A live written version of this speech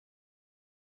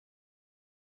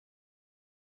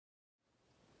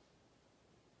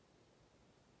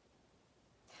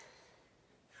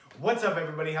What's up,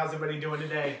 everybody? How's everybody doing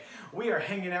today? We are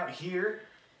hanging out here.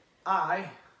 I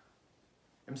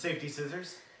am Safety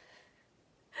Scissors.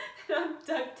 And I'm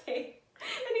Duct Tape.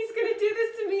 And he's gonna do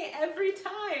this to me every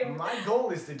time. My goal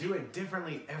is to do it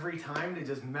differently every time to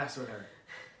just mess with her.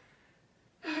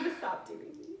 I'm gonna stop doing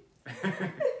these.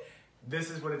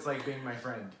 This is what it's like being my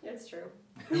friend. It's true.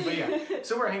 But yeah,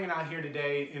 so we're hanging out here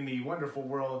today in the wonderful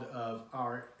world of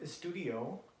our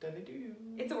studio.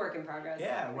 It's a work in progress.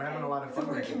 Yeah, we're having a lot of fun.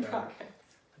 It's a work in progress.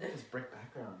 Look at this brick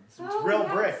background. It's Oh, real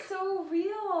yeah, brick. It's so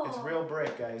real. It's real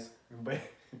brick, guys. But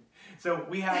so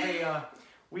we have a.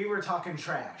 We were talking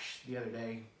trash the other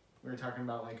day. We were talking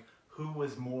about like who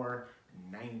was more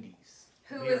 90s.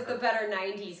 Who was the better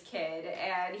 90s kid?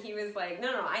 And he was like,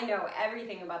 no, I know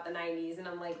everything about the 90s. And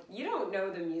I'm like, you don't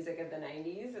know the music of the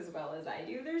 90s as well as I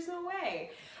do. There's no way.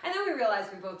 And then we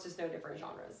realized we both just know different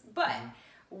genres. But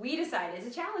we decided to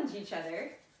challenge each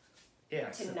other to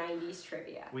 90s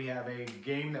trivia. We have a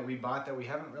game that we bought that we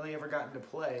haven't really ever gotten to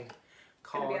play.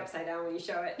 It's going to be upside down when you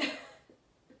show it.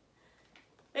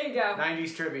 There you go.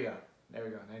 90s trivia. There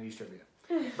we go, 90s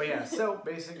trivia. But yeah, so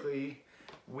basically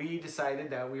we decided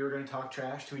that we were going to talk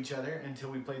trash to each other until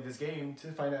we played this game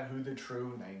to find out who the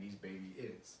true 90s baby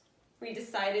is. We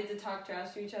decided to talk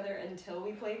trash to each other until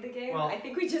we played the game? Well, I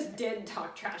think we just did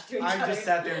talk trash to each other. I just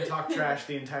sat there and talked trash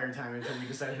the entire time until we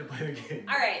decided to play the game.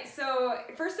 Alright, so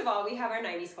first of all, we have our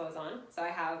 90s clothes on. So I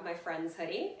have my friend's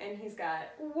hoodie, and he's got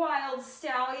Wild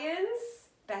Stallions,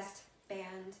 best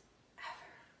band ever.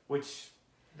 Which,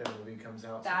 that movie comes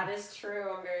out soon. That is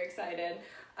true, I'm very excited.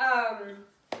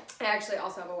 I actually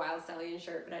also have a Wild Stallion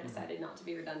shirt, but I decided not to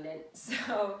be redundant.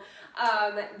 So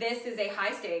this is a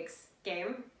high stakes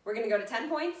game. We're gonna go to 10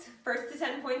 points. First to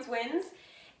 10 points wins.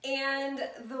 And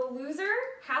the loser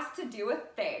has to do a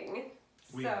thing.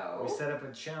 We set up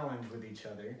a challenge with each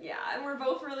other. Yeah, and we're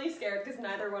both really scared because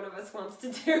neither one of us wants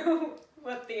to do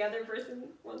what the other person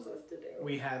wants us to do.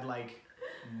 We had like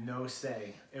no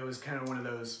say. It was kind of one of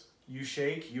those, you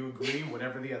shake, you agree,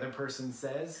 whatever the other person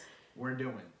says, we're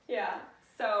doing. Yeah,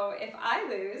 so if I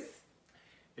lose...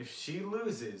 If she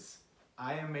loses,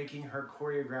 I am making her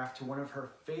choreograph to one of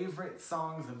her favorite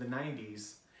songs of the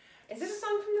 90s. Is it a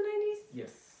song from the 90s?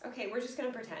 Yes. Okay, we're just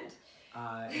gonna pretend.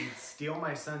 It's Steal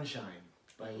My Sunshine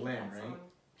by Lynn, right? Song.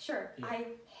 Sure, Yeah. I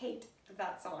hate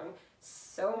that song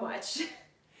so much.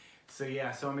 So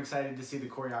yeah, so I'm excited to see the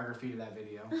choreography to that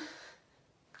video.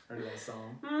 Or to that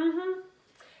song. Mm-hmm.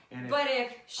 And But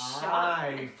if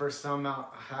I, for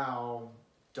somehow,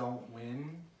 don't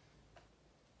win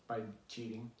by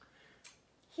cheating,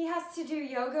 he has to do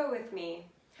yoga with me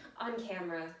on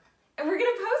camera. And we're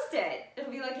gonna post it.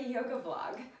 It'll be like a yoga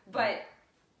vlog. But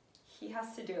he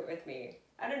has to do it with me.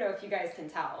 I don't know if you guys can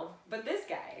tell, but this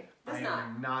guy does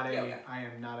yoga. I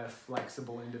am not a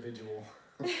flexible individual.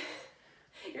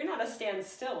 You're not a stand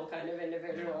still kind of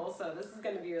individual, so this is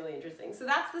going to be really interesting. So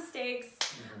that's the stakes.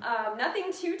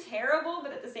 Nothing too terrible,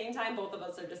 but at the same time, both of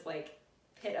us are just like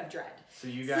pit of dread. So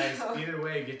you guys, either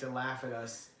way, get to laugh at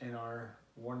us in our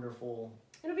wonderful...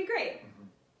 It'll be great.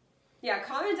 Yeah,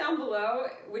 comment down below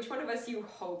which one of us you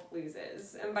hope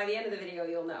loses. And by the end of the video,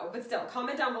 you'll know. But still,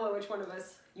 comment down below which one of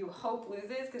us you hope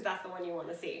loses, because that's the one you want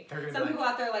to see. Some people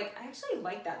out there are like, I actually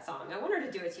like that song. I want her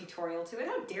to do a tutorial to it.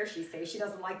 How dare she say she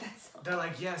doesn't like that song? They're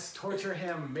like, yes, torture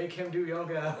him. Make him do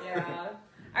yoga. Yeah.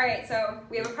 All right, so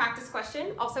we have a practice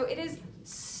question. Also, it is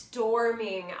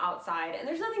storming outside, and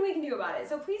there's nothing we can do about it.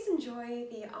 So please enjoy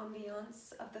the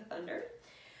ambiance of the thunder.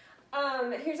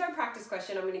 Here's our practice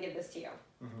question. I'm going to give this to you.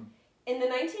 In the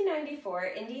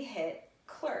 1994 indie hit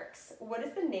Clerks, what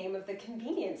is the name of the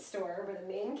convenience store where the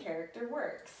main character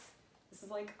works? This is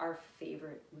like our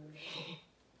favorite movie.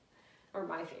 Or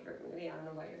my favorite movie. I don't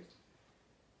know about yours.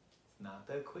 It's not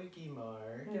the Quickie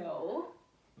Mart. No.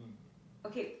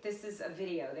 Okay, this is a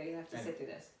video. There, you have to sit through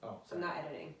this. Oh, sorry. I'm not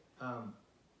editing.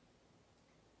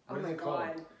 What is it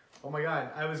called? Oh my god,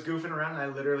 I was goofing around and I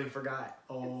literally forgot.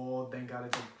 Oh, thank god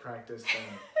it's a practice thing.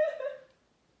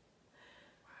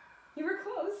 You were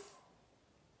close.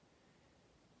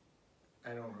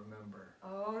 I don't remember.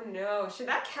 Oh no, should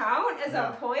that count as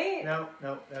a point? No,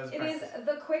 that was a practice. It is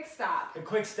the quick stop. The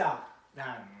quick stop.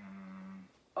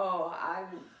 Oh,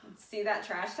 see that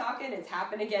trash talking? It's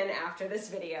happened again after this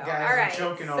video. Guys, all right, I'm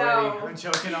choking already. I'm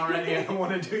choking already. I don't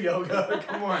want to do yoga.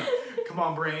 Come on. Come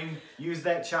on, brain. Use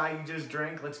that chai you just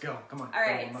drank. Let's go. Come on. All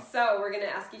right, so we're going to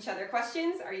ask each other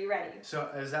questions. Are you ready? So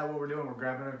is that what we're doing? We're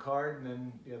grabbing a card and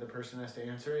then the other person has to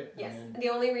answer it? Yes. The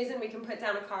only reason we can put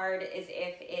down a card is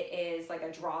if it is like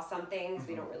a draw something, because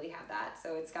we don't really have that.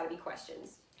 So it's got to be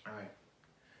questions. All right.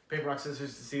 Paper, rock,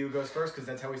 scissors to see who goes first, because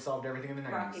that's how we solved everything in the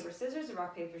 90s. Rock, paper, scissors, or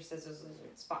rock, paper, scissors,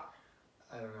 spot?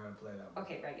 I don't know how to play that one.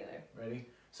 Okay, regular. Ready?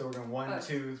 So we're going 1,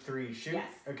 2, 3, shoot?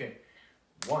 Yes. Okay.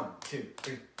 1, 2,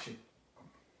 3, shoot.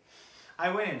 I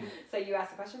win. So you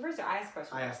ask the question first, or I ask the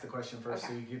question? I asked the question first,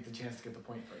 Okay. so you get the chance to get the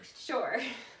point first. Sure.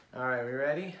 All right, we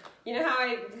ready? You know how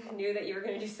I knew that you were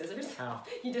going to do scissors? How?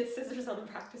 You did scissors on the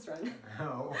practice run.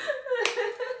 Oh.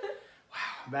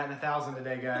 Wow, I'm batting 1,000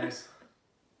 today, guys.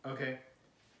 Okay.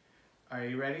 Are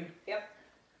you ready? Yep.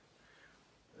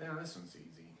 Now this one's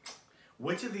easy.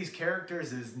 Which of these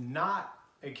characters is not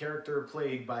a character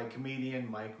played by comedian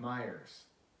Mike Myers?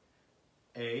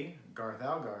 A. Garth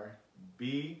Algar.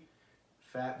 B.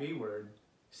 Fat B-Word.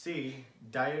 C.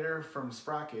 Dieter from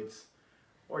Sprockets.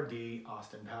 Or D.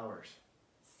 Austin Powers.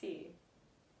 C.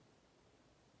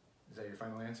 Is that your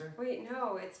final answer? Wait,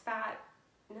 no, it's Fat.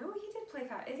 No, he did play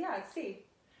Fat. Yeah, it's C.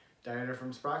 Dieter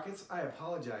from Sprockets? I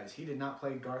apologize. He did not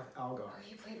play Garth Algar. Oh,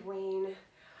 he played Wayne.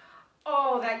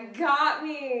 Oh, that got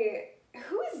me.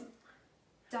 Who is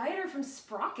Dieter from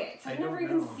Sprockets? I've never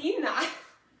even seen that.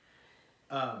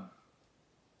 Oh,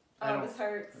 this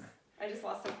hurts. I just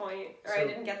lost a point. Or So I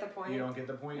didn't get the point. You don't get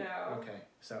the point? No. Okay,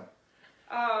 so.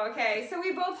 Oh, okay. So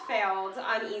we both failed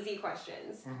on easy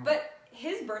questions. Mhm. But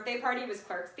his birthday party was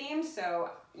Clerks themed,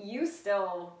 so you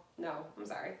still... No, I'm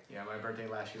sorry. Yeah, my birthday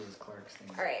last year was Clark's thing.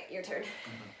 All right, your turn.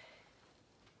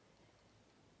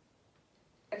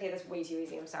 Okay, that's way too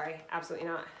easy. I'm sorry. Absolutely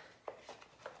not.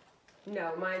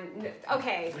 No, mine... No,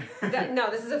 okay. No,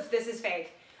 this is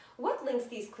fake. What links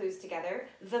these clues together?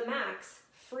 The Max,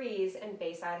 Freeze, and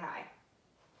Bayside High.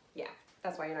 Yeah,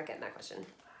 that's why you're not getting that question.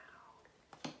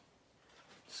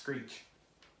 Screech.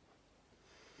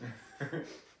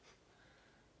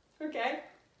 Okay.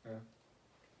 Yeah.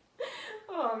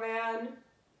 Oh, man.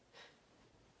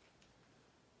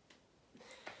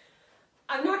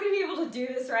 I'm not going to be able to do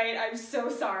this right. I'm so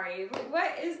sorry. But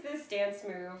what is this dance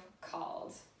move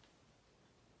called?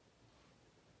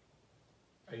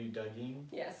 Are you dugging?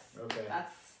 Yes. Okay.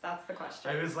 That's the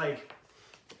question. I was like,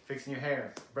 fixing your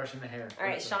hair, brushing the hair. All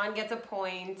right, Sean gets a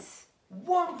point.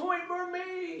 1 point for me!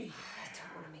 I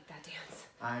don't want to make that dance.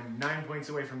 I'm 9 points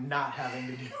away from not having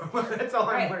to do it. That's all All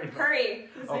I'm right, worried about. hurry.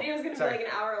 This video is going to be sorry. like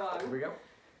an hour long. Here we go.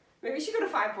 Maybe we should go to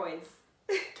 5 points.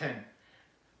 10.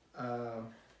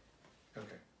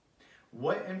 Okay.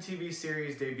 What MTV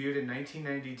series debuted in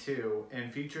 1992 and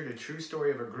featured a true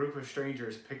story of a group of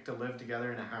strangers picked to live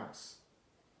together in a house?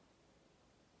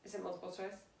 Is it multiple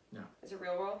choice? No. Is it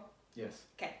Real World? Yes.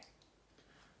 Okay.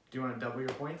 Do you want to double your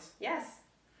points? Yes.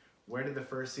 Where did the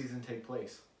first season take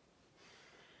place?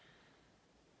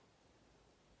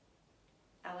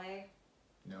 LA?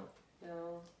 No.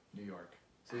 No. New York.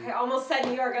 So I almost said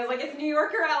New York. I was like, it's New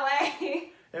York or LA.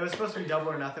 it was supposed to be double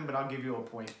or nothing, but I'll give you a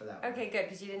point for that one. Okay, good,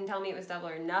 because you didn't tell me it was double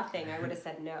or nothing. I would have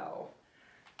said no.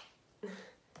 You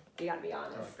gotta be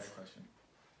honest. I like that question.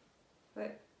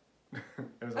 What?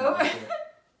 It was Oh. on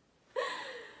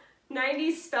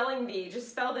 90s spelling bee. Just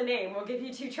spell the name. We'll give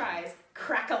you 2 tries.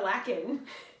 Crack-a-lackin'.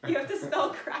 You have to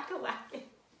spell crack-a-lackin'.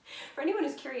 For anyone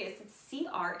who's curious, it's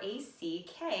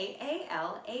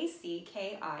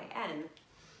C-R-A-C-K-A-L-A-C-K-I-N.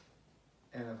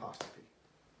 An apostrophe.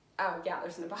 Oh, yeah,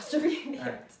 there's an apostrophe in All it.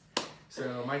 right.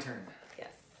 So, my turn.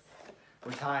 Yes.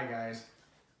 We're tied, guys.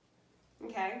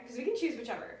 Okay, because we can choose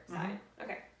whichever side.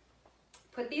 Okay.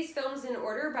 Put these films in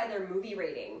order by their movie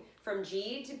rating, from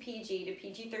G to PG to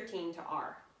PG-13 to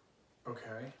R.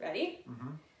 Okay. Ready?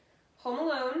 Mm-hmm. Home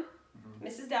Alone,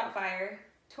 Mrs. Doubtfire,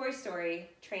 Toy Story,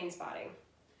 Trainspotting.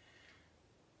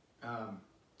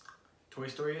 Toy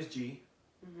Story is G.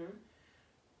 Mm-hmm.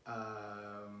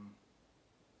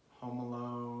 Home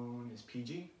Alone is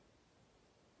PG.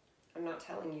 I'm not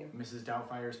telling you. Mrs.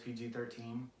 Doubtfire is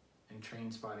PG-13. And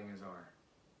Trainspotting is R.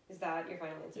 Is that your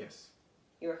final answer? Yes.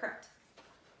 You are correct.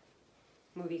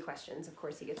 Movie questions. Of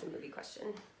course he gets a movie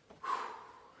question.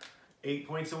 8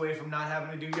 points away from not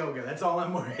having to do yoga. That's all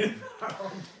I'm worried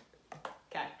about.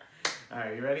 Okay. All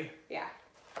right, you ready? Yeah.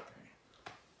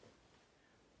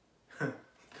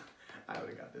 I would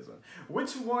have got this one.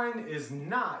 Which one is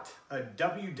not a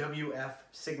WWF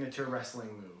signature wrestling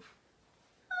move?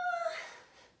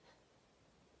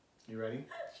 You ready?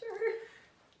 Sure.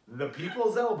 The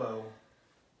People's Elbow,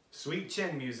 Sweet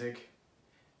Chin Music,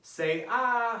 Say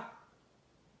Ah,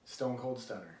 Stone Cold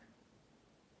Stunner.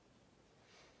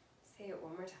 Say it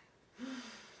one more time.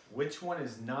 Which one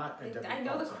is not a WWF? I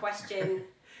know the question.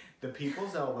 The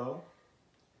People's Elbow,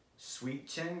 Sweet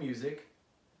Chin Music,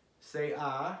 Say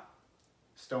Ah,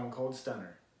 Stone Cold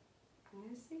Stunner. I'm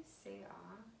going to say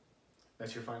ah.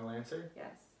 That's your final answer?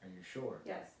 Yes. Are you sure?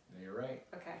 Yes. No, you're right.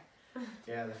 Okay.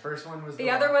 Yeah, the first one was The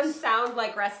other Rock's. ones sound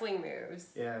like wrestling moves.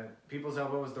 Yeah, People's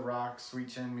Elbow was The Rock, Sweet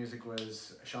Chin Music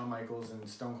was Shawn Michaels, and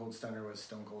Stone Cold Stunner was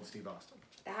Stone Cold Steve Austin.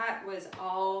 That was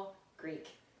all Greek.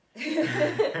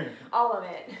 All of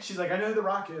it. She's like, I know who The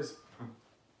Rock is.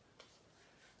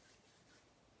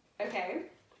 Okay.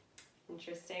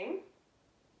 Interesting.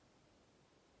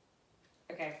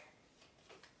 Okay.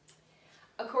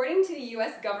 According to the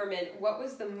US government, what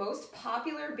was the most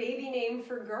popular baby name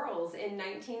for girls in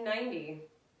 1990?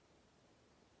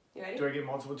 You ready? Do I get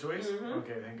multiple choice? Mhm.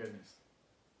 Okay, thank goodness.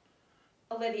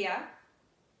 Olivia,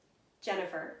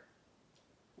 Jennifer,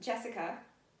 Jessica,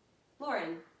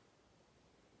 Lauren.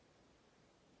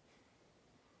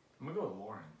 I'm gonna go with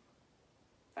Lauren.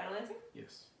 Final answer?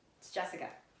 Yes. It's Jessica.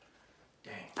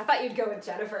 Dang. I thought you'd go with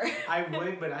Jennifer. I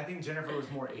would, but I think Jennifer was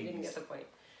more 80s. You didn't get the point.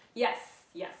 Yes,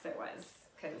 it was.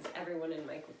 Because everyone in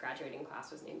my graduating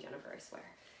class was named Jennifer, I swear.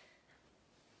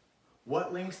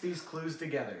 What links these clues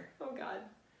together? Oh, God.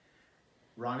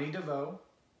 Ronnie DeVoe,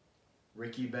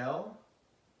 Ricky Bell,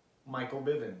 Michael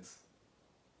Bivins.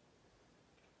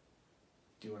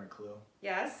 Do you want a clue?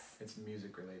 Yes? It's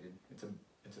music related. It's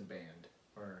a band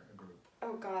or a group.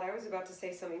 Oh, God, I was about to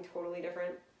say something totally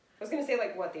different. I was going to say,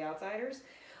 like, what, The Outsiders?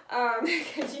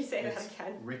 Could you say It's that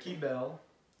again? Ricky Bell,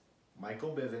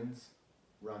 Michael Bivins,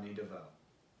 Ronnie DeVoe.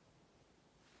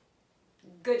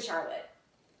 Good Charlotte.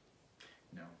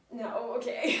 No. No,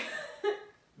 okay.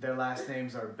 Their last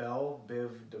names are Bell, Biv,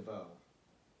 DeVoe.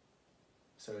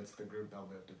 So it's the group Bell,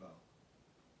 Biv, DeVoe.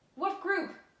 What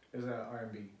group? There's an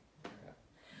R&B.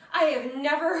 I have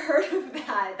never heard of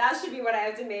that. That should be what I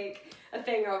have to make a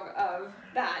thing of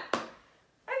that.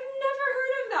 I've never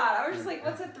heard of that. I was just like,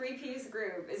 what's a three-piece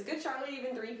group? Is Good Charlotte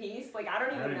even three-piece? Like, I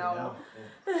don't even know.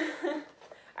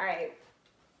 All right.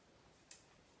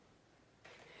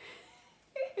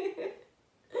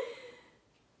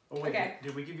 Oh, wait, Okay.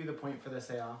 did we give you the point for the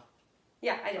say off?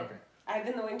 Yeah, I did. Okay. I've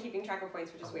been the one keeping track of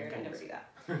points, which is Oh, weird. I never goodness. do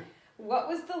that. What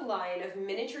was the line of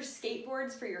miniature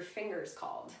skateboards for your fingers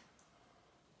called?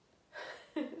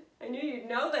 I knew you'd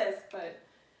know this, but...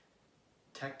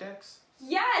 Tech decks?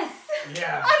 Yes!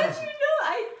 Yeah. How did you know?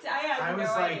 I have no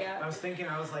idea. I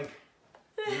was like,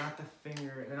 they're not the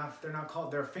finger, they're not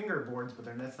called, they're fingerboards, but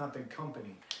that's not the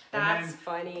company. That's and then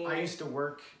funny. I used to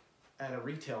work at a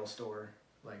retail store,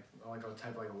 like a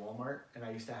type like a Walmart, and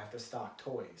I used to have to stock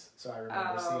toys. So I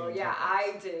remember seeing. Oh, yeah, Tech I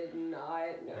decks. did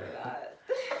not know that.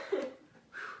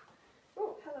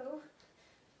 Oh, hello.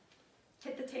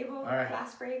 Hit the table, All right.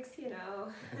 glass breaks, you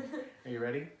know. Are you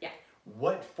ready? Yeah.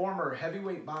 What former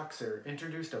heavyweight boxer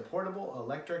introduced a portable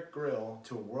electric grill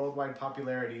to worldwide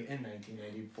popularity in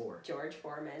 1984? George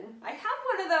Foreman. I have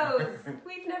one of those.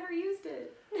 We've never used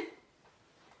it.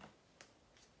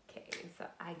 Okay, so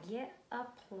I get a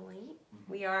point.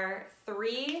 We are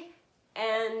 3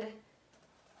 and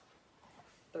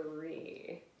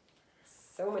 3.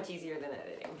 So much easier than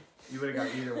editing. You would have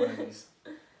got either one of these.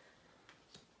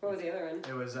 What was the other one?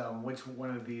 It was which one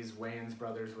of these Wayans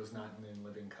brothers was not in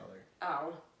living color.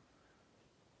 Oh,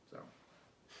 So,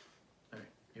 all right,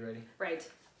 you ready? right.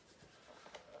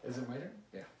 Is it my turn?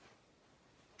 Yeah.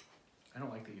 I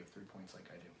don't like that you have 3 points like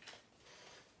I do.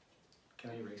 Can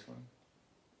I erase one?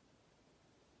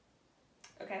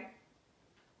 Okay.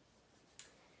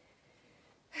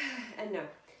 And no.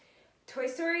 Toy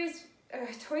Story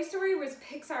was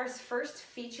Pixar's first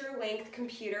feature-length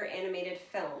computer animated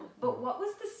film. But what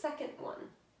was the second one?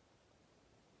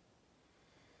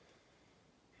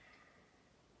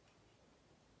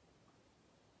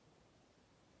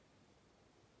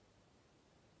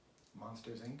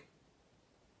 Monsters Inc.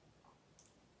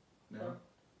 No. No.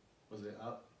 Was it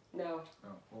Up? No, No.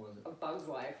 What was it? A Bug's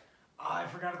Life. Oh, I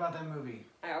forgot about that movie.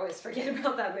 I always forget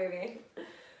about that movie.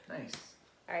 Nice.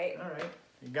 All right. All right.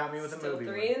 You got me with a Still movie.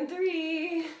 3 and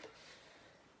 3.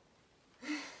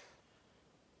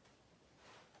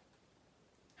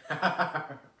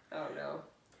 Oh no.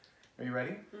 Are you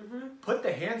ready? Mm-hmm. Put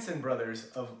the Hanson brothers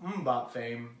of Mbop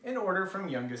fame in order from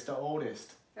youngest to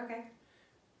oldest. Okay.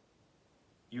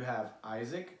 You have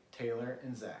Isaac, Taylor,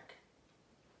 and Zach.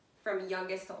 From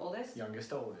youngest to oldest? Youngest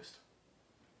to oldest.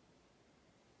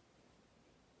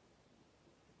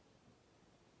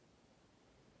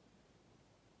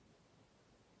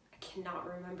 I cannot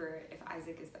remember if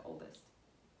Isaac is the oldest.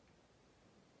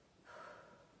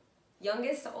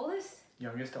 Youngest to oldest?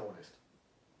 Youngest to oldest.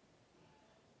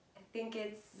 I think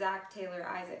it's Zach, Taylor,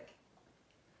 Isaac.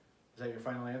 Is that your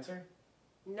final answer?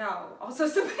 No. Also,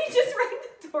 somebody just rang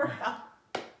the doorbell.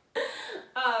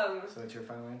 So that's your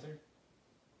final answer?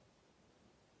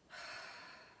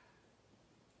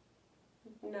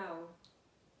 No.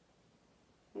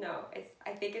 No,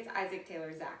 I think it's Isaac,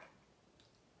 Taylor, Zach.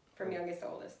 From youngest to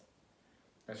oldest.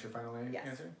 That's your final Yes.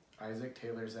 answer? Isaac,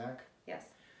 Taylor, Zach. Yes.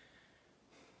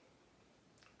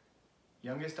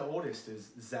 Youngest to oldest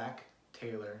is Zach,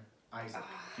 Taylor, Isaac.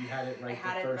 You had it right I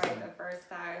had the it first right time. the first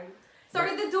time.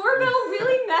 Sorry, the doorbell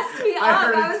really messed me up.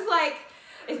 I was like,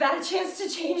 is that a chance to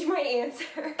change my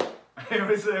answer? It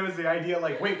was the idea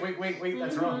like, wait,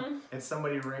 that's wrong. It's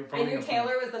somebody right I knew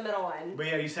Taylor was the middle one. But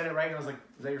yeah, you said it right, and I was like,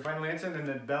 is that your final answer? And then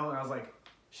the bell, and I was like,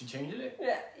 she changed it?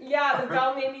 Yeah, the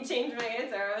bell made me change my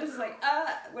answer. I was just like,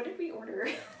 what did we order?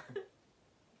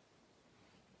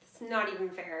 It's not even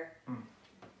fair.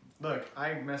 Look,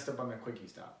 I messed up on the quickie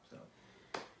stop, so.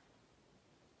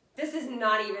 This is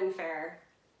not even fair.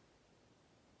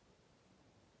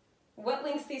 What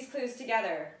links these clues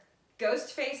together?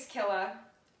 Ghostface Killer,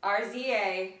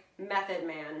 RZA, Method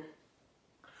Man.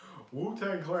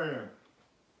 Wu-Tang Clan.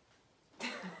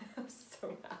 I'm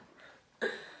so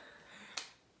mad.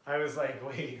 I was like,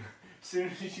 wait. As soon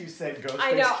as you said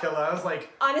I know. Ghostface Killer, I was like...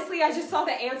 Honestly, I just saw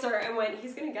the answer and went,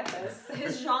 he's gonna get this.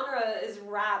 His genre is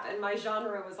rap, and my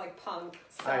genre was like punk,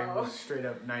 so... I was straight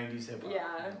up 90s hip-hop.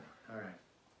 Yeah. Alright.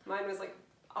 Mine was like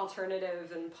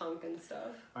alternative and punk and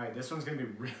stuff. Alright, this one's gonna be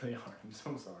really hard. I'm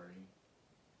so sorry.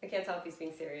 I can't tell if he's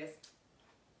being serious.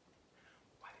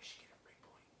 Why did she get a big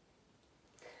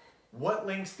point? What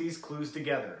links these clues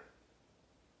together?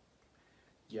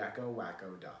 Yakko,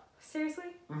 wacko, dot.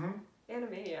 Seriously? Mm-hmm.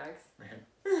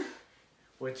 Animaniacs.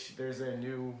 Which, there's a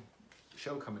new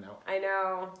show coming out. I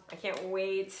know. I can't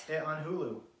wait. On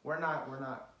Hulu. We're not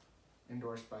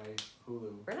endorsed by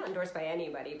Hulu. We're not endorsed by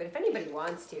anybody, but if anybody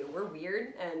wants to, we're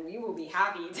weird, and we will be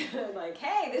happy to, like,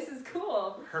 hey, this is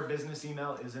cool. Her business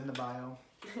email is in the bio.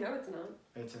 No, it's not.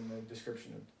 It's in the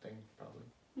description of the thing, probably.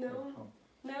 No. Oh.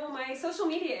 No, my social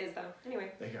media is, though.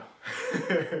 Anyway. There you go.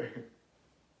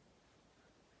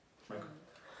 Michael.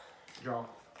 Draw.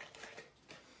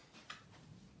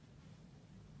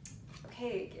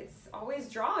 Okay, it's always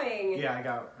drawing.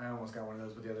 Yeah, I almost got one of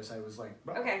those, but the other side was like...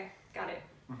 Oh. Okay, got it.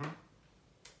 Mm-hmm.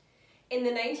 In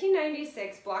the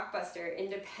 1996 blockbuster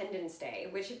Independence Day,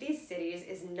 which of these cities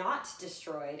is not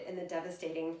destroyed in the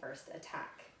devastating first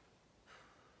attack?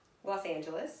 Los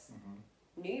Angeles,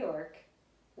 New York,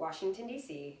 Washington,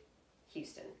 D.C.,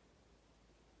 Houston.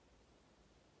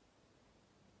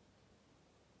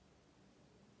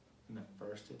 In the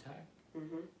first attack?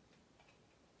 Mm-hmm.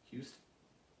 Houston?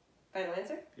 Final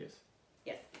answer? Yes.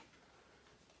 Yes.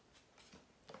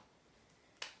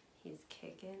 He's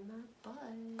kicking my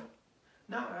butt.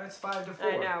 No, it's 5-4.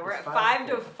 I know, we're at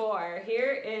 5-4.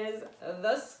 Here is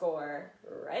the score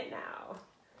right now.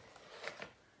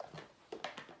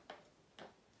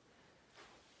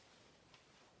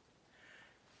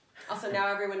 Also, now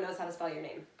everyone knows how to spell your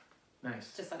name.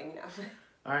 Nice. Just letting you know.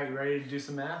 All right, you ready to do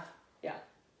some math? Yeah.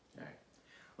 All right.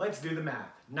 Let's do the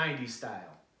math. 90s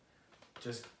style.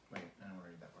 Just, wait, I don't want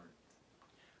to read that word.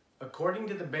 According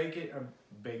to the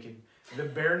the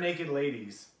Bare Naked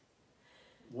Ladies,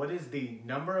 what is the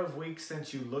number of weeks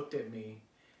since you looked at me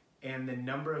and the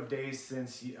number of days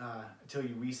since you, until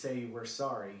we say we're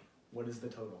sorry? What is the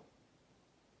total?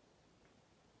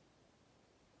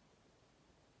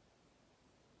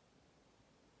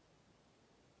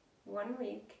 One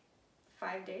week,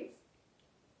 5 days.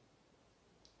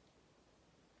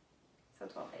 So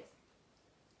 12 days.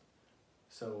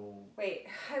 So... Wait,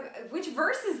 which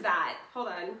verse is that? Hold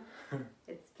on.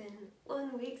 It's been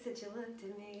 1 week since you looked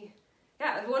at me.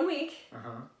 Yeah, it was 1 week.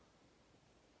 Uh-huh.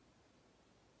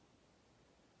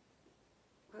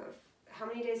 How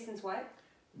many days since what?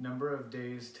 Number of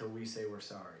days till we say we're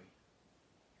sorry.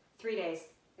 3 days.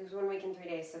 It was 1 week and 3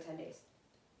 days, so 10 days.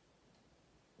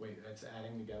 Wait, that's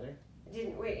adding together?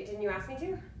 Didn't you ask me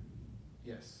to?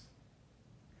 Yes.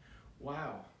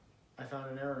 Wow. I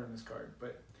found an error in this card,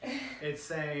 but it's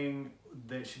saying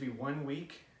that it should be 1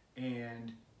 week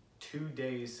and 2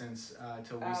 days since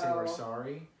till we say we're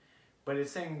sorry. But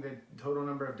it's saying the total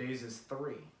number of days is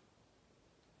 3.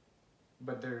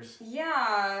 But there's...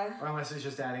 Yeah. Or unless it's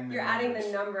just adding the You're numbers.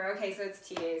 adding the number. Okay, so it's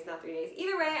 2 days, not 3 days.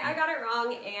 Either way, I got it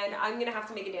wrong, and I'm going to have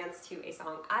to make a dance to a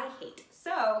song I hate.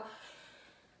 So,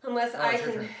 unless I it's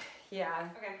your can... turn. Yeah.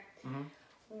 Okay. Mm-hmm.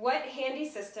 What handy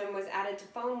system was added to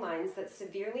phone lines that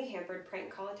severely hampered prank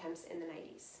call attempts in the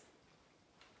 90s?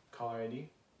 Caller ID?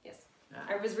 Yes. Ah.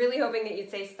 I was really hoping that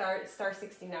you'd say star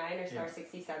 69 or star Yeah.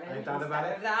 67 I thought instead about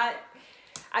it. of that.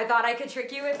 I thought I could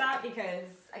trick you with that because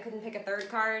I couldn't pick a third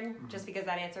card just because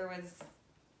that answer was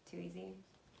too easy.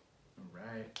 All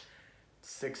right.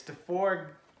 6-4.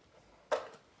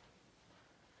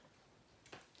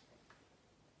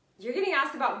 You're getting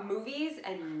asked about movies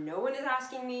and no one is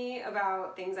asking me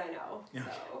about things I know. Yeah.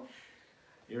 So,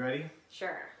 You ready?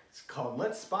 sure. It's called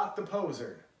Let's Spot the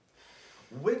Poser.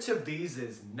 Which of these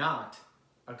is not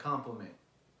a compliment?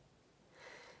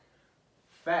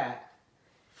 Fat,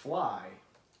 fly,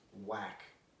 whack,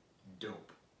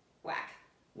 dope. Whack.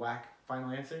 Whack,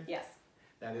 final answer? Yes.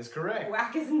 That is correct.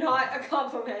 Whack is not a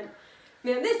compliment.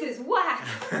 Man, this is whack.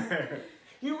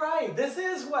 You're right, this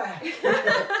is whack.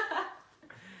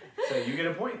 So you get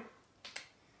a point.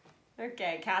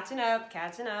 Okay, catching up,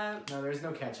 catching up. No, there's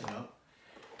no catching up.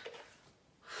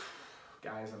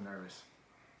 Guys, I'm nervous.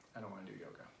 I don't want to do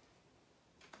yoga.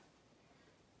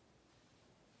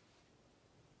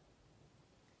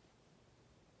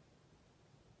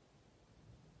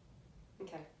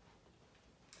 Okay.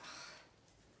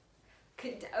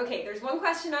 Okay, there's one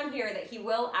question on here that he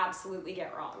will absolutely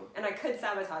get wrong, and I could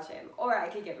sabotage him, or I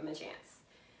could give him a chance.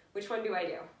 Which one do I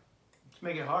do? Let's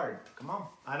make it hard. Come on.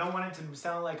 I don't want it to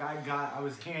sound like I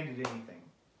was handed anything.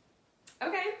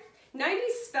 Okay.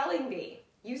 90's spelling bee.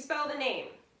 You spell the name.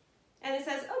 And it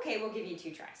says, okay, we'll give you 2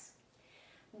 tries.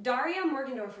 Daria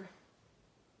Morgendorfer.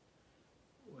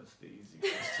 What's the easy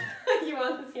question? You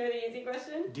want to hear the easy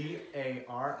question?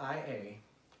 D-A-R-I-A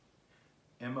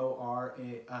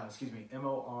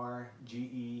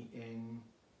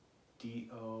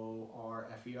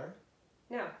M-O-R-G-E-N-D-O-R-F-E-R?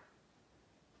 No.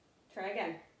 Try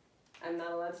again. I'm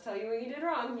not allowed to tell you what you did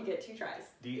wrong. You get 2 tries.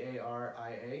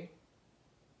 D-A-R-I-A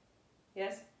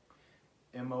Yes?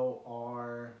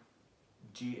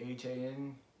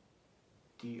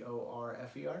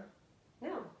 M-O-R-G-H-A-N-D-O-R-F-E-R?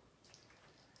 No.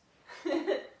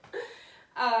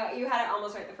 You had it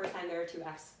almost right the first time. There are 2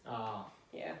 F's. Oh.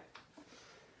 Yeah.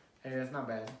 Hey, that's not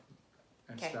bad.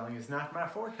 And Okay. spelling is not my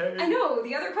forte. I know.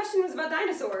 The other question was about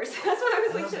dinosaurs. That's why I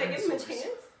was like, should I give him a dinosaurs.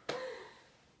 chance?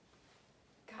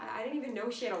 God, I didn't even know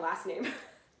she had a last name.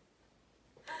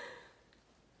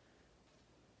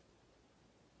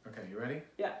 Okay, you ready?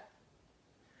 Yeah.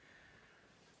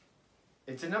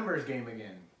 It's a numbers game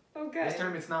again. Okay. This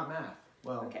time it's not math.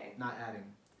 Well, Okay. not adding.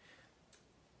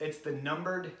 It's the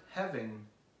numbered heaven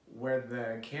where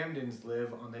the Camdens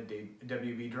live on the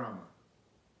WB drama.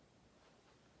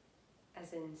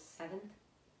 As in 7th?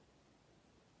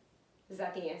 Is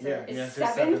that the answer? Yeah, is the answer's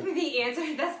 7th seventh. the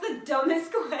answer? That's the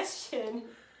dumbest question.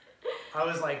 I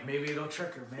was like, maybe it'll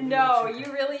trick her. Maybe No, it'll trick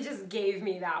you her. really just gave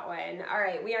me that one. All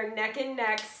right, we are neck and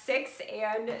neck, 6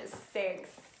 and 6.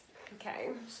 Okay.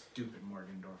 Stupid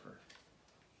Morgendorfer.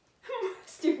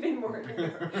 Stupid Morgan.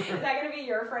 Is that gonna be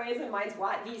your phrase and mine's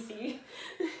what, VC?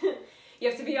 You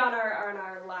have to be on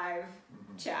our live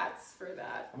chats for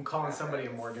that. I'm calling somebody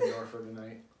a reference. Morgendorfer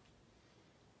tonight.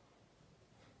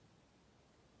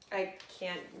 I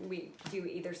can't we do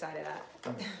either side of that.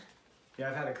 Yeah,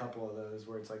 I've had a couple of those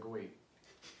where it's like, wait.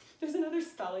 There's another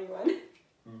spelling one.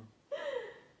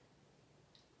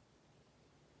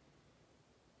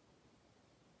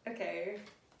 Okay.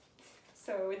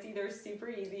 So it's either super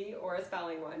easy or a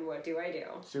spelling one. What do I do?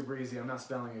 Super easy. I'm not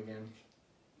spelling again.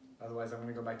 Otherwise, I'm going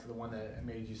to go back to the one that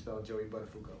made you spell Joey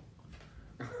Buttafuoco.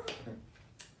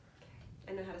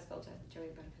 I know how to spell Joey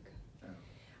Buttafuoco.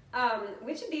 Oh.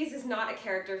 Which of these is not a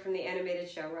character from the animated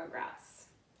show Rugrats?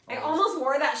 I Oh, almost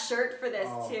wore that shirt for this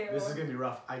too. This is going to be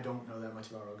rough. I don't know that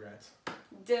much about Rugrats.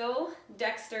 Dill,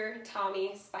 Dexter,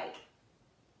 Tommy, Spike.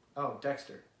 Oh,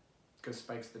 Dexter. Because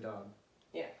Spike's the dog.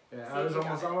 Yeah. Yeah, See, I was you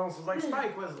got almost it. like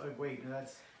Spike was like, wait,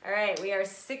 that's... All right, we are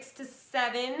 6 to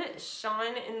 7.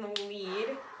 Sean in the lead.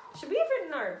 Should we have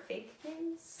written our fake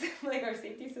names? Like our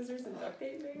safety scissors and duct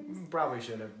tape names? Probably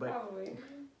should have, but... Probably.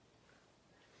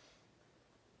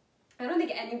 I don't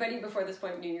think anybody before this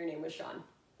point knew your name was Sean.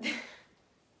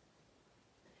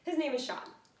 His name is Sean,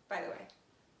 by the way.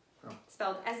 Oh.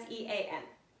 Spelled S-E-A-N.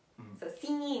 So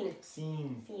scene.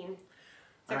 Scene. Scene.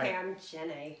 It's All okay, right. I'm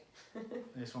Jenna.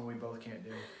 This one we both can't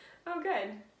do. Oh,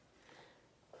 good.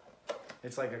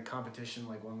 It's like a competition,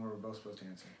 like one where we're both supposed to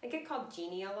answer. I get called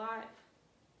Jeannie a lot.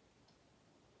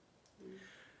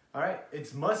 All right,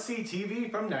 it's must-see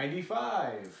TV from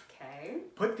 '95. Okay.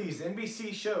 Put these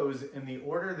NBC shows in the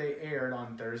order they aired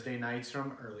on Thursday nights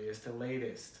from earliest to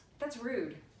latest. That's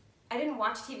rude. I didn't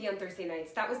watch TV on Thursday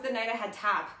nights. That was the night I had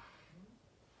tap.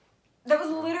 That was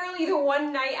literally the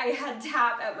one night I had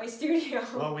tap at my studio.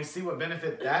 Well, we see what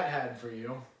benefit that had for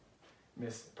you,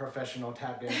 Miss Professional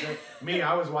Tap Dancer. Me,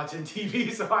 I was watching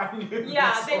TV, so I knew.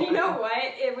 Yeah, this then you one. know what?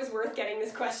 It was worth getting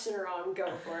this question wrong.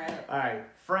 Go for it. All right,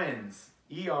 Friends,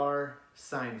 ER,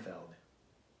 Seinfeld.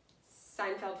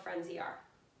 Seinfeld, Friends, ER.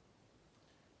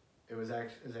 It was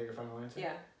actually, is that your final answer?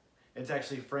 Yeah. It's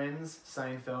actually Friends,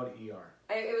 Seinfeld, ER.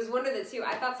 It was one of the two.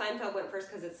 I thought Seinfeld went first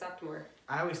because it sucked more.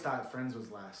 I always thought Friends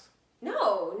was last.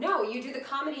 No, you do the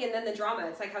comedy and then the drama.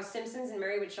 It's like how Simpsons and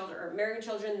Married with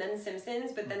Children, then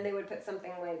Simpsons, but then they would put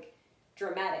something like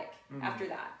dramatic after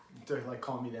that. To like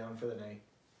calm you down for the night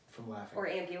from laughing. Or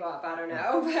amp you up, I don't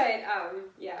know. But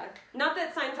yeah. Not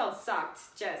that Seinfeld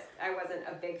sucked, just I wasn't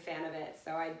a big fan of it.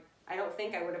 So I don't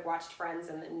think I would have watched Friends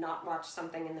and then not watched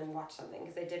something and then watch something.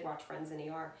 Because I did watch Friends in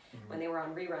ER when they were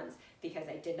on reruns. Because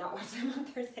I did not watch them on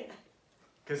Thursday night.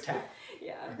 Because tap.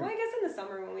 Yeah. Well, I guess in the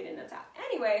summer when we didn't have tap.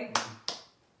 Anyway,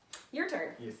 your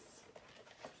turn. Yes.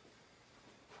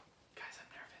 Guys, I'm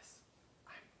nervous.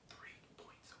 I'm 3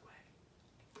 points away.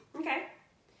 Okay.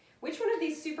 Which one of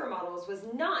these supermodels was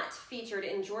not featured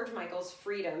in George Michael's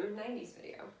Freedom 90's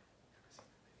video?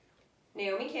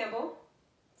 Naomi Campbell,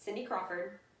 Cindy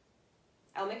Crawford,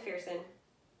 Elle Macpherson,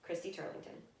 Christy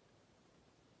Turlington.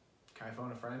 Can I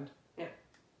phone a friend? No.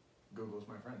 Google's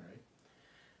my friend, right?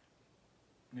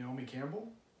 Naomi Campbell?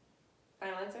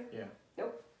 Final answer? Yeah.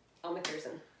 Nope. Elle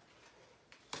Macpherson.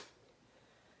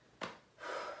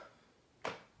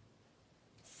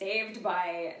 Saved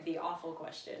by the awful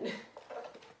question.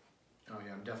 Oh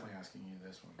yeah, I'm definitely asking you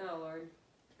this one. Oh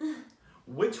Lord.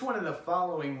 Which one of the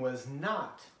following was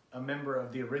not a member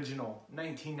of the original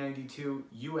 1992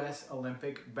 U.S.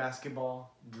 Olympic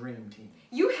basketball dream team?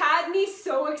 You had me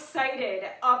so excited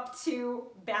up to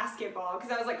basketball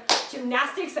because I was like,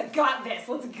 gymnastics, I got this,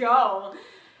 let's go.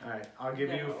 All right, I'll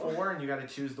give you 4 and you got to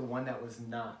choose the one that was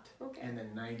not in the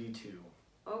 92.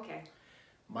 Okay.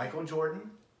 Michael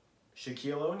Jordan,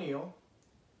 Shaquille O'Neal,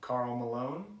 Karl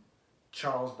Malone,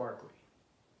 Charles Barkley.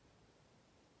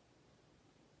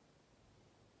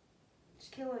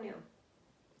 Shaquille O'Neal.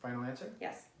 Final answer?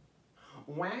 Yes.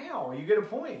 Wow, you get a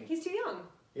point. He's too young.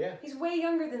 Yeah. He's way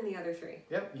younger than the other 3.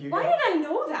 Yep. Why did I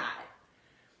know that?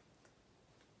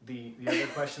 The other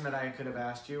question that I could have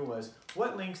asked you was,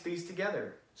 what links these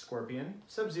together? Scorpion,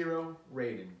 Sub-Zero,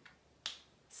 Raiden.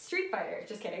 Street Fighter.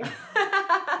 Just kidding.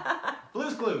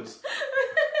 Blue's Clues.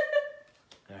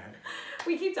 All right.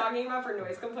 We keep talking about, for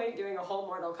noise complaint, doing a whole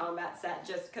Mortal Kombat set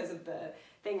just because of the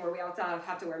thing where we all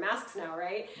have to wear masks now,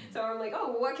 right? So I'm like,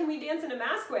 oh, well, what can we dance in a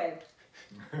mask with?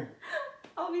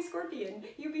 I'll be Scorpion.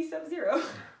 You be Sub-Zero.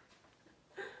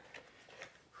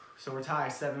 So we're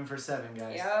tied 7 for 7,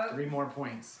 guys. Yep. 3 more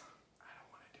points. I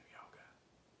don't want to do yoga.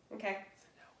 Okay.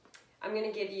 I'm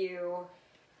going to give you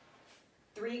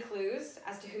 3 clues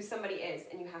as to who somebody is,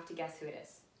 and you have to guess who it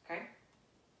is, okay?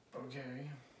 Okay.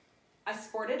 I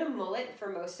sported a mullet for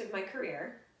most of my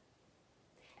career,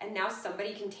 and now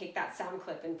somebody can take that sound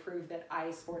clip and prove that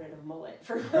I sported a mullet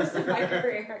for most of my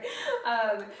career.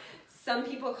 Some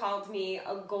people called me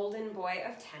a golden boy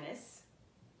of tennis.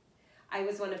 I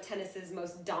was one of tennis's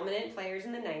most dominant players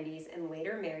in the 90s and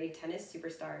later married tennis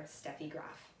superstar Steffi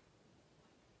Graf.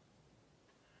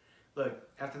 Look,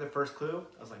 after the first clue,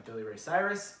 I was like, Billy Ray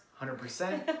Cyrus,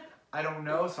 100%. I don't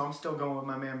know, so I'm still going with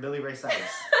my man Billy Ray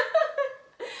Cyrus.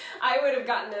 I would have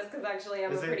gotten this because actually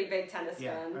I'm a pretty big tennis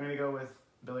yeah, fan. I'm going to go with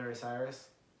Billy Ray Cyrus.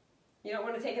 You don't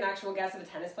want to take an actual guess of a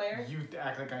tennis player? You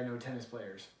act like I know tennis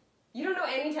players. You don't know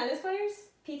any tennis players?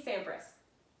 Pete Sampras.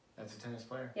 That's a tennis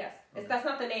player? Yes. Okay. That's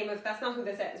not the name of, that's not who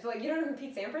this is. But like, you don't know who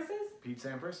Pete Sampras is? Pete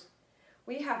Sampras?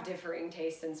 We have differing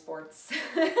tastes in sports.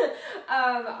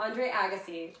 Andre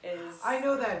Agassi is... I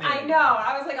know that name. I know.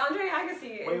 I was like, Andre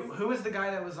Agassi is... Wait, who was the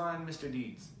guy that was on Mr.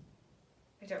 Deeds?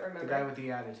 I don't remember. The guy with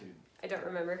the attitude. I don't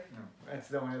remember. No, that's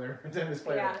the only other tennis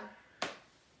player. Yeah.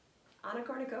 Anna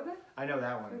Kournikova? I know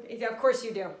that one. Okay. Yeah, of course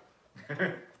you do.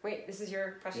 Wait, this is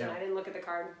your question. Yeah. I didn't look at the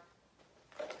card.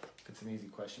 If it's an easy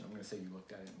question, I'm going to say you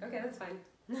looked at it. Okay, that's fine.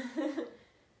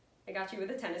 I got you with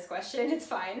a tennis question. It's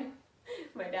fine.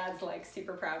 My dad's like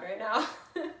super proud right now.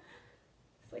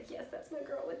 It's like, yes, that's my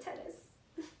girl with tennis.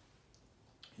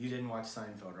 You didn't watch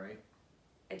Seinfeld, right?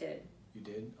 I did. You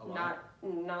did? A lot?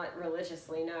 Not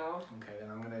religiously, no. Okay, then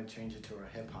I'm going to change it to a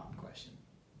hip-hop question.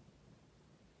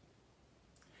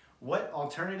 What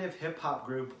alternative hip-hop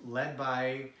group led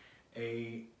by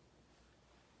a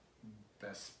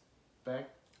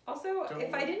Also,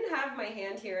 if I didn't have my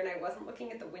hand here and I wasn't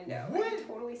looking at the window, I could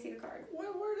totally see the card.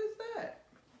 What word is that?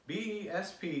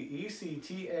 B-E-S-P-E-C-T-A-C-L-E-D.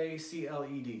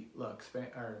 Look,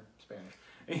 Spanish.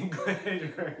 English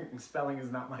spelling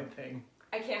is not my thing.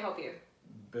 I can't help you.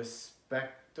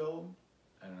 Bespectacled?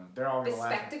 I don't know. They're all going to laugh.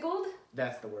 Bespectacled?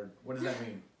 That's the word. What does that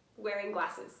mean? Wearing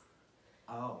glasses.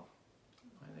 Oh.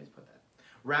 Why did they put that?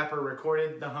 Rapper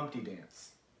recorded the Humpty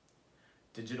Dance.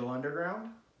 Digital Underground,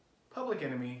 Public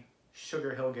Enemy,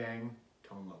 Sugar Hill Gang,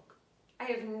 Tone Loc. I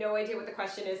have no idea what the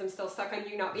question is. I'm still stuck on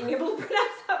you not being able to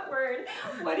pronounce that word.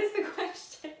 What is the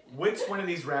question? Which one of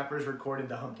these rappers recorded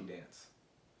the Humpty Dance?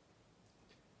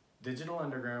 Digital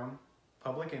Underground,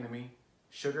 Public Enemy,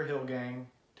 Sugar Hill Gang,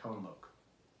 Tone Loc.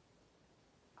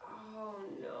 Oh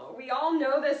no. We all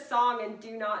know this song and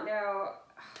do not know.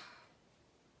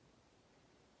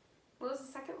 What was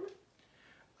the second one?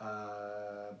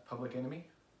 Public Enemy.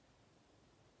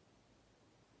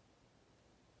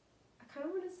 I kind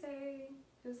of want to say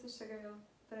it was the Sugar Hill,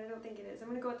 but I don't think it is. I'm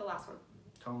going to go with the last one.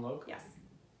 Tone Loc? Yes.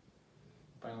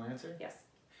 Final answer? Yes.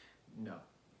 No.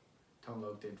 Tone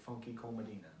Loc did Funky Cole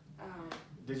Medina. Oh.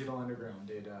 Digital Underground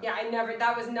did... Yeah,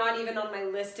 that was not even on my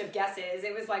list of guesses.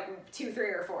 It was like 2, 3,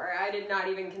 or 4. I did not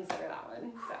even consider that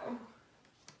one, so.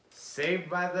 Saved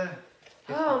by the...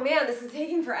 Oh man, this is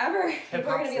taking forever. People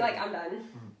are going to be like, saved I'm done.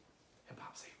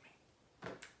 Hip-hop saved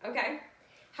me. Okay.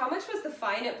 How much was the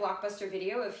fine at Blockbuster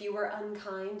Video if you were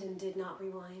unkind and did not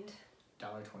rewind?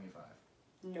 $1.25.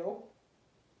 Nope.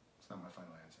 It's not my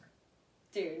final answer.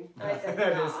 Dude, I said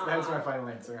That's my final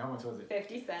answer. How much was it?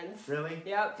 50 cents. Really?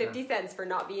 Yep, 50 cents for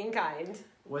not being kind.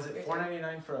 Was it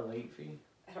 $4.99 for a late fee?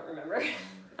 I don't remember.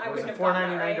 I Or was wouldn't it have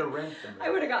gotten that $4.99 right. to rent them? I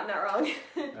would have gotten that wrong.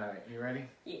 Alright, you ready?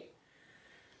 Yeah.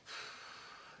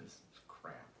 This is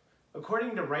crap.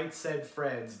 According to Right Said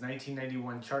Fred's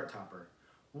 1991 chart topper,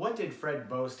 what did Fred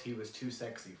boast he was too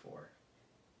sexy for?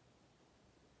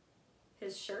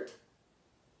 His shirt?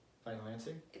 Final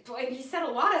answer? Boy, he said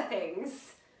a lot of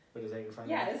things. But is that your final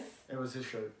Yes. answer? It was his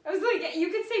shirt. I was like, you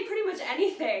could say pretty much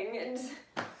anything, and...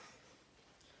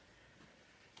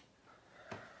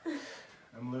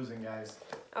 I'm losing, guys.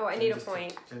 Oh, I need a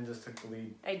point. Jen just took the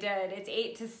lead. I did. It's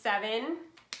 8-7.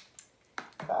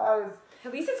 Guys.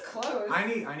 At least it's close.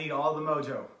 I need all the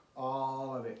mojo.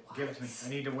 All of it. Give it to me. I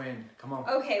need to win. Come on.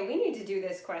 Okay, we need to do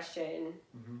this question.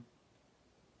 Mm-hmm.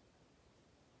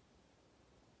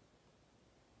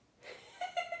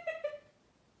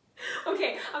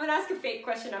 Okay, I'm gonna ask a fake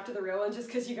question after the real one just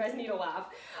because you guys need a laugh.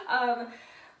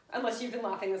 Unless you've been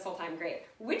laughing this whole time, great.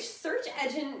 Which search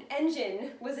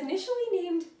engine was initially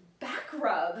named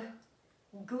Backrub?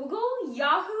 Google,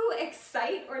 Yahoo,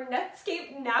 Excite, or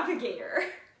Netscape Navigator?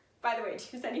 By the way,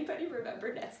 does anybody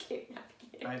remember Netscape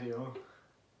Navigator? I do.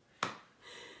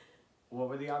 What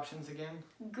were the options again?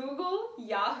 Google,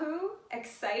 Yahoo,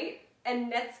 Excite,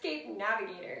 and Netscape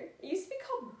Navigator. It used to be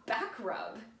called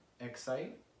Backrub.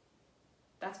 Excite?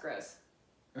 That's gross.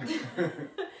 Is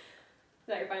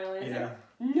that your final answer? Yeah.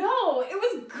 No, it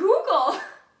was Google.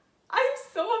 I'm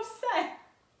so upset.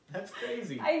 That's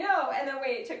crazy. I know. And then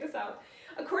wait, check this out.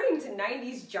 According to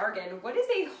 90's jargon, what is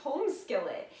a home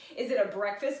skillet? Is it a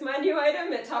breakfast menu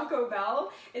item at Taco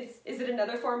Bell? Is it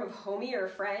another form of homie or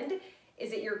friend?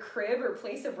 Is it your crib or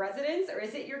place of residence? Or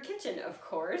is it your kitchen, of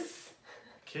course?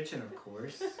 Kitchen, of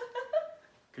course.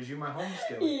 Because you're my home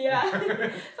skillet. Yeah.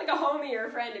 It's like a homie or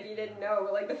a friend if you didn't know.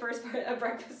 Like the first part of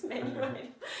breakfast menu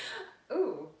item.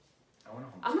 Ooh. I want a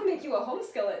home I'm going to make you a home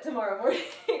skillet tomorrow morning.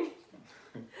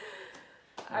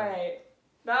 All right.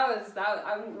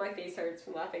 My face hurts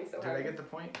from laughing so hard. Did I get the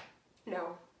point?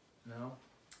 No. No?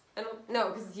 I don't, no,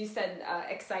 because you said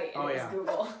Excite and Oh, it was yeah.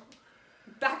 Google.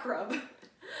 Backrub.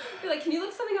 Be like, can you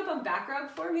look something up on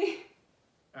Backrub for me?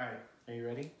 Alright, are you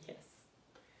ready? Yes.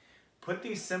 Put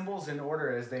these symbols in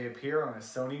order as they appear on a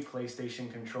Sony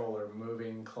PlayStation controller,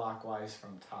 moving clockwise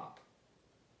from top.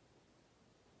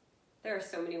 There are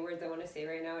so many words I want to say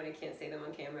right now and I can't say them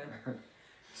on camera.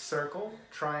 Circle,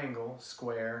 triangle,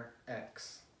 square,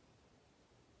 X.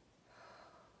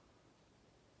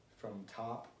 From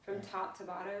top. From top to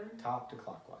bottom. Top to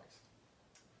clockwise.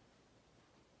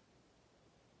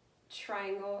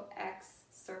 Triangle, X,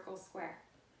 circle, square.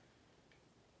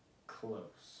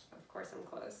 Close. Of course I'm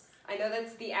close. I know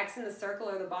that's the X and the circle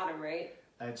are the bottom, right?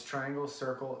 It's triangle,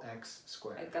 circle, X,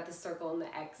 square. I got the circle and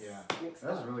the X mixed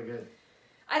That was up. really good.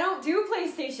 I don't do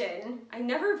PlayStation. I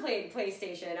never played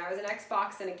PlayStation. I was an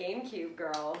Xbox and a GameCube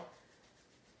girl.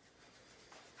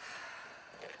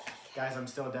 Guys, I'm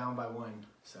still down by 1,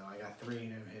 so I got 3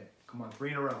 in a hit. Come on,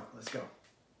 3 in a row. Let's go.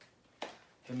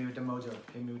 Hit me with the mojo.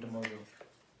 Hit me with the mojo.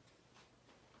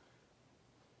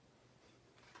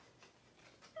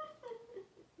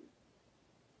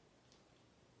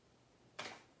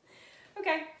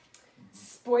 Okay.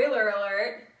 Spoiler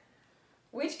alert.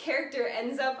 Which character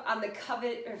ends up on the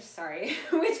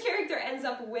which character ends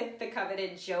up with the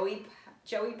coveted Joey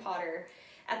Potter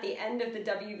at the end of the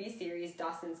WB series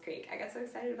Dawson's Creek? I got so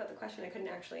excited about the question I couldn't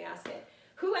actually ask it.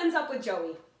 Who ends up with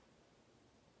Joey?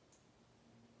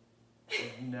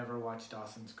 I've never watched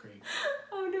Dawson's Creek.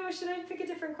 Oh no, should I pick a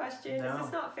different question? No. This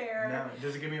is not fair. No.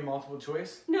 Does it give me a multiple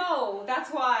choice? No,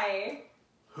 that's why.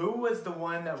 Who was the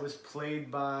one that was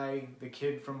played by the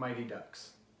kid from Mighty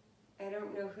Ducks? I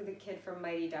don't know who the kid from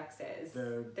Mighty Ducks is.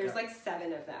 The There's guy- like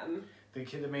 7 of them. The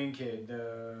kid, the main kid. I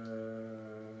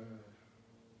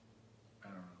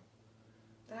don't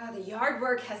know. Ah, the yard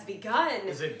work has begun.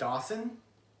 Is it Dawson?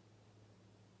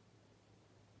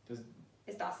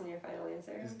 Is Dawson your final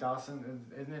answer? Is Dawson,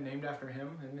 isn't it named after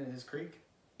him? Isn't it his creek?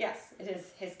 Yes, it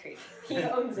is his creek. He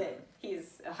owns it.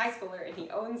 He's a high schooler and he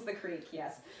owns the creek,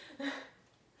 yes.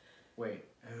 Wait,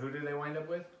 who do they wind up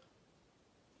with?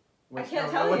 I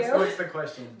can't tell you. What's the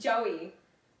question? Joey.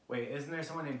 Wait, isn't there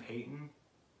someone named Peyton?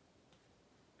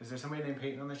 Is there somebody named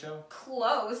Peyton on the show?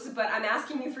 Close, but I'm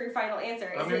asking you for your final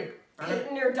answer. Is it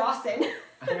Peyton or Dawson?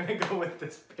 I'm gonna go with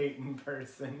this Peyton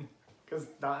person. Because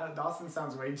Dawson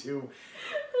sounds way too...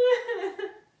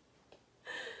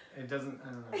 It doesn't, I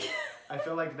don't know. I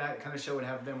feel like that kind of show would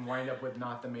have them wind up with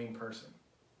not the main person.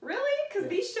 Really? Because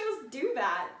these shows do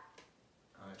that.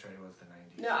 Oh, that's right, it was the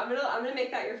 90s. No, I'm gonna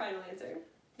make that your final answer.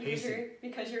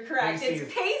 Because you're correct. Pacey.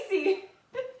 It's Pacey.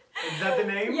 Is that the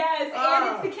name? Yes,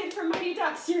 and it's the kid from Mighty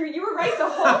Ducks. You were right the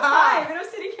whole time. And I'm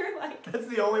sitting here like... That's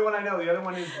the only one I know. The other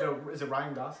one is it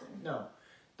Ryan Dawson? No.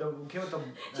 The kid with the...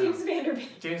 James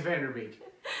Vanderbeek. James Vanderbeek.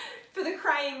 For the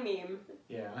crying meme.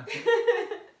 Yeah.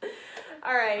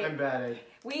 All right. I'm bad at...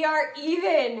 We are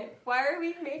even. Why are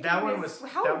we making that one this?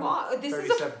 was... How that long? one, This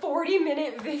 37. is a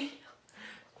 40-minute video.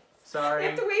 Sorry. We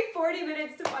have to wait 40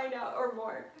 minutes to find out or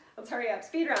more. Let's hurry up.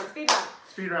 Speed round. Speed round.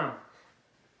 Speed round.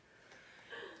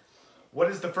 What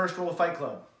is the first rule of Fight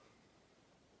Club?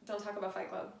 Don't talk about Fight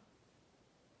Club.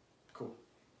 Cool.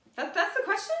 That's the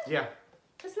question? Yeah.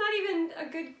 That's not even a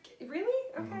good...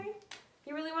 Really? Okay. Mm-hmm.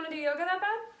 You really want to do yoga that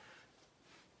bad?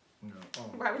 No.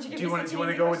 Oh. Why would you give do you me want such to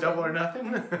an go easy with double or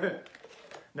question? nothing?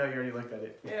 No, you already looked at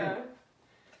it. Yeah.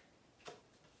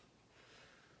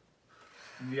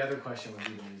 The other question was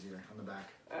even easier on the back.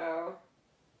 Oh.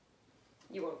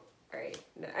 You won't. All right.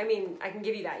 No, I mean, I can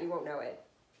give you that. You won't know it.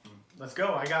 Let's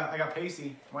go. I got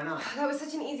Pacey. Why not? That was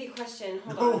such an easy question.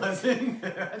 Hold No, on. it wasn't.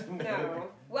 I didn't know No.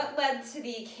 What led to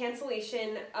the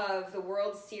cancellation of the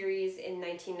World Series in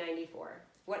 1994?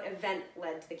 What event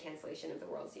led to the cancellation of the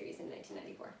World Series in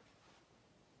 1994?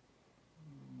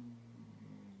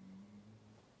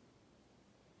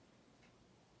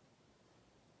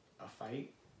 A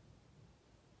fight?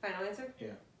 Final answer?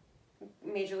 Yeah.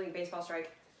 Major League Baseball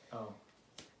strike. Oh.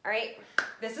 All right.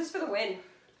 This is for the win.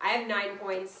 I have 9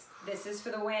 points. This is for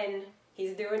the win.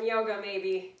 He's doing yoga,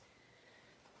 maybe.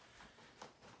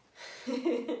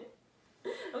 I'm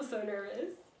so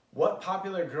nervous. What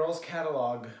popular girls'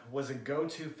 catalog was a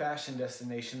go-to fashion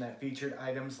destination that featured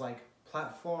items like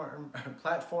platform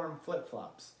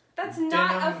flip-flops? That's not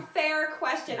Denim- a fair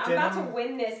question. I'm about to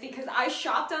win this because I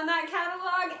shopped on that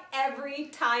catalog every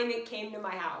time it came to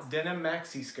my house. Denim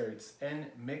maxi skirts and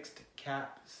mixed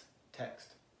caps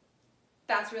text.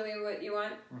 That's really what you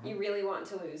want? Mm-hmm. You really want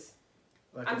to lose?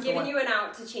 Look, I'm giving you an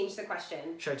out to change the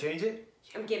question. Should I change it?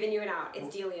 I'm giving you an out.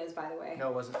 It's Delia's, by the way. No,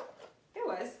 it wasn't. It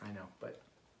was. I know, but...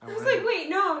 I was like, wait,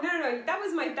 no. That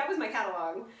was my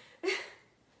catalog.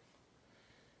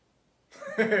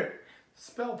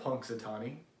 Spell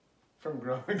Punxsutawney from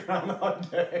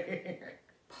Groundhog Day.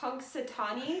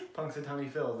 Punxsutawney? Punxsutawney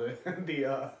Phil,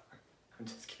 I'm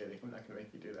just kidding. I'm not going to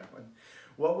make you do that one.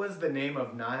 What was the name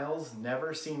of Niles'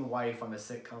 never-seen wife on the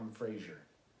sitcom Frasier?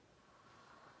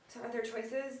 So are there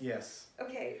choices? Yes.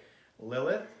 Okay.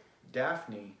 Lilith,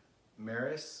 Daphne,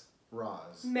 Maris,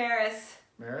 Roz. Maris.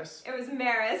 Maris? It was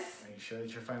Maris. Are you sure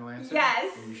that's your final answer?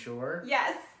 Yes. Are you sure?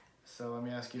 Yes. So let me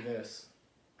ask you this.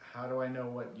 How do I know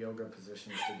what yoga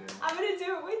positions to do? I'm going to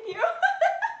do it with you.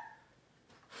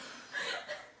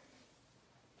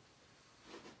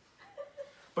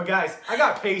 But guys, I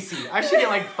got Pacey. I should get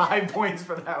like 5 points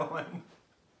for that one.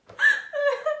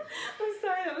 I'm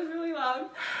sorry, that was really loud.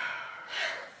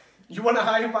 You want a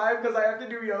high five because I have to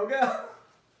do yoga?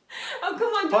 Oh,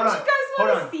 come on. Don't you guys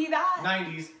want to see that?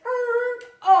 90's.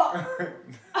 Oh.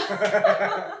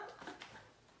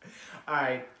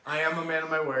 Alright, I am a man of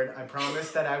my word. I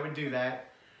promised that I would do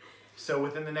that. So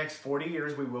within the next 40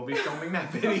 years, we will be filming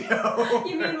that video.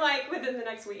 You mean like within the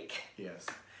next week? Yes.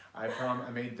 I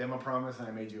made them a promise and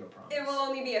I made you a promise. It will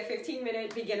only be a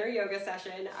 15-minute beginner yoga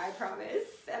session, I promise.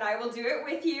 And I will do it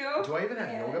with you. Do I even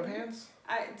have yoga pants?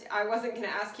 I wasn't going to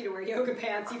ask you to wear yoga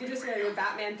pants. You could just wear your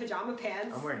Batman pajama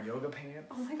pants. I'm wearing yoga pants.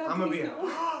 Oh my god, I'm please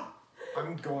no.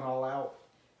 I'm going all out.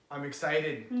 I'm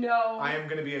excited. No. I am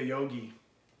going to be a yogi.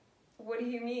 What do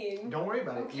you mean? Don't worry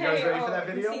about it. Okay, You guys ready for that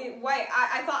video? See, wait,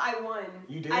 I thought I won.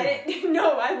 You did. I didn't.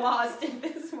 No, I lost if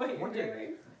this is what you're What did-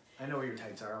 doing. I know where your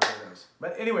tights are. I'll wear those.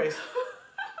 But anyways.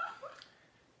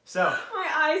 So. My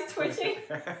eyes twitching.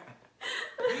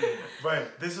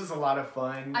 But this was a lot of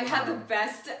fun. I had the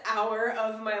best hour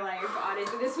of my life,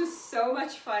 honestly. This was so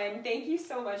much fun. Thank you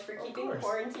so much for keeping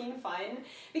quarantine fun.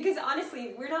 Because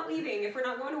honestly, we're not leaving. If we're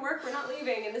not going to work, we're not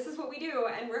leaving. And this is what we do.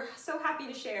 And we're so happy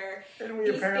to share And we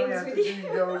these apparently things have to with do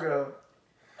you. yoga.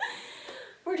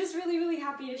 we're just really, really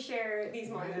happy to share these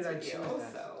Why moments did I with you. choose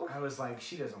that? So I was like,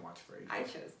 she doesn't watch Frasier. I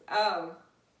chose. Oh.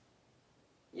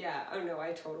 Yeah. Oh no,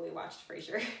 I totally watched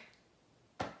Frasier.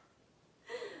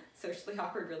 Socially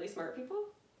awkward, really smart people.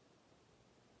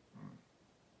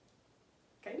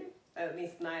 Kind of. At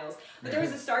least Niles. But there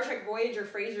was a Star Trek Voyager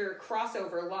Frasier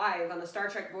crossover live on the Star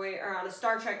Trek or on a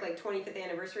Star Trek like 25th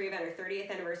anniversary event or 30th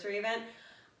anniversary event.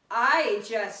 I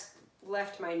just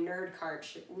left my nerd card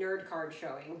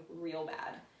showing real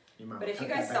bad. But if you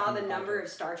guys saw the number of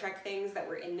Star Trek things that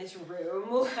were in this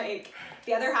room, like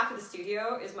the other half of the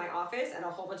studio is my office and a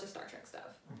whole bunch of Star Trek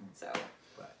stuff. So.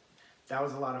 But that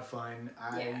was a lot of fun.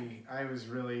 I was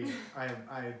really I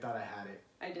thought I had it.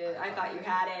 I did. I thought you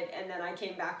had it, and then I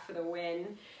came back for the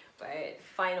win. But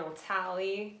final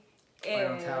tally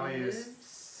is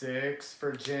 6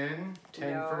 for Jen,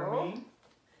 10 for me.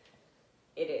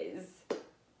 It is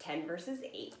 10 versus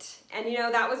 8. And you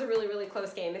know, that was a really, really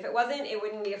close game. If it wasn't, it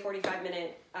wouldn't be a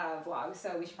 45-minute vlog.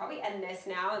 So we should probably end this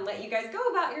now and let you guys go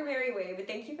about your merry way. But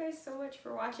thank you guys so much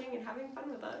for watching and having fun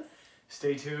with us.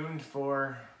 Stay tuned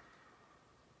for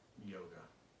yoga.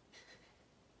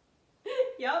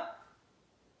 Yep.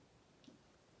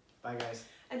 Bye, guys.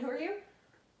 And who are you?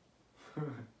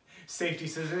 Safety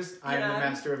scissors. I am the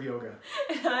master of yoga.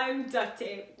 And I'm Duct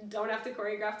Tape. Don't have to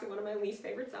choreograph to one of my least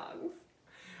favorite songs.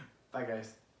 Bye,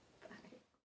 guys.